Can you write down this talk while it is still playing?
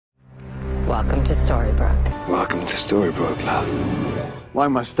Welcome to Storybrooke. Welcome to Storybrooke, love. Why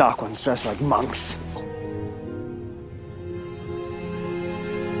must dark ones dress like monks?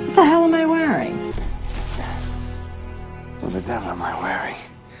 What the hell am I wearing? What the devil am I wearing?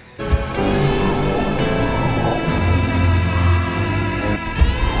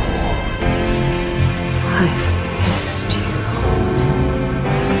 I've missed you.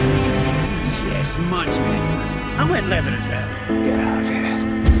 Yes, much better. I went leather as well. Get out of here.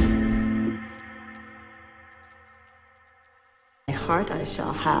 My heart I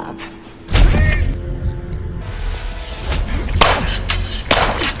shall have.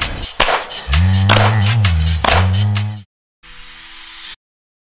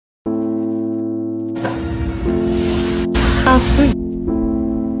 How sweet.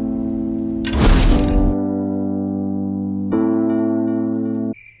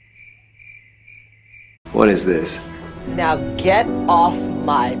 What is this? Now get off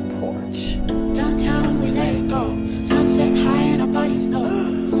my porch. Downtown we let it go. Sunset high and our bodies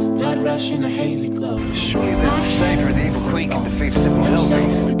low. Blood rush in a hazy glow. Surely the Crusader of the Evil Queen can defeat simple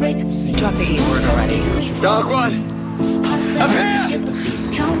hillbillies. We break the scene. Drop the E-word already. Dark one! Up here!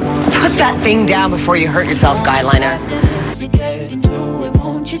 Put that thing down before you hurt yourself, Guyliner.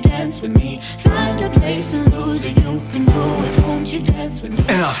 Won't you dance with me? Find a place and lose it. You can do it. Won't you dance with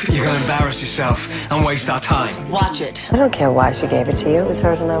me? Enough. You're going to embarrass yourself and waste our time. Watch it. I don't care why she gave it to you. It was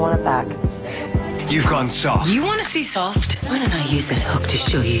hers and I want it back. You've gone soft. You want to see soft? Why don't I use that hook to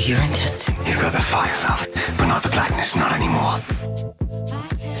show you your intestine? You've got the fire, love, but not the blackness, not anymore.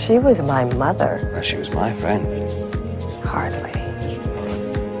 She was my mother. Well, she was my friend. Hardly.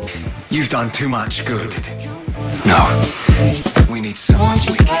 You've done too much good. No. We need someone.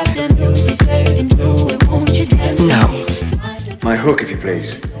 No. My hook, if you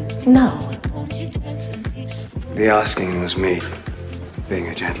please. No. The asking was me, being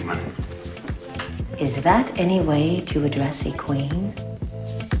a gentleman. Is that any way to address a queen?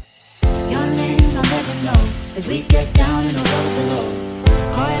 Your name I'll never know as we get down in the road below.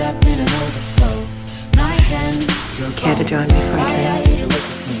 Caught up in an overflow. My hands are Care to join me for a drink? you look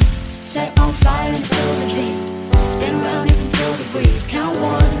at me. Set on fire until the dream. Spin around and feel the breeze. Count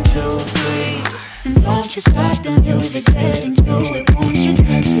 1, 2, 3. And don't you start the music, get into it. Won't you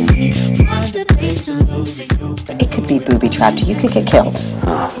dance with me? Find the place and lose it. It could be booby-trapped. You could get killed.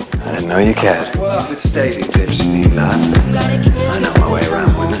 Oh, I didn't know you cared. Well, if it's Davy tips you need, lad. I know my way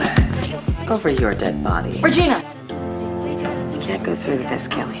around women. Over your dead body. Regina! You can't go through with this,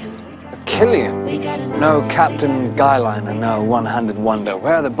 Killian. Killian. No Captain Guyliner, no one-handed wonder.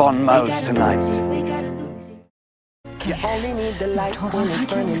 Where are the bon mots tonight? You only need the light when it's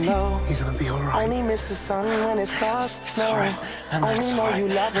burning low. You're gonna be alright. Only miss the sun when it starts to snow. alright. And that's Only know alright. you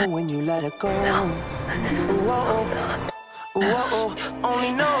love her when you let it go. Whoa, whoa.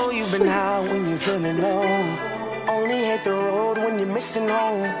 Only know you've been high when you're feeling low. Only hate the road when you're missing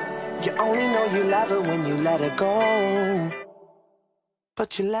home. You only know you love her when you let her go.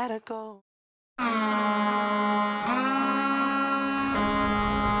 But you let her go.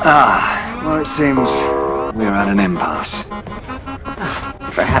 Well, it seems we're at an impasse.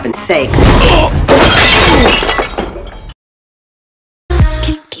 For heaven's sakes.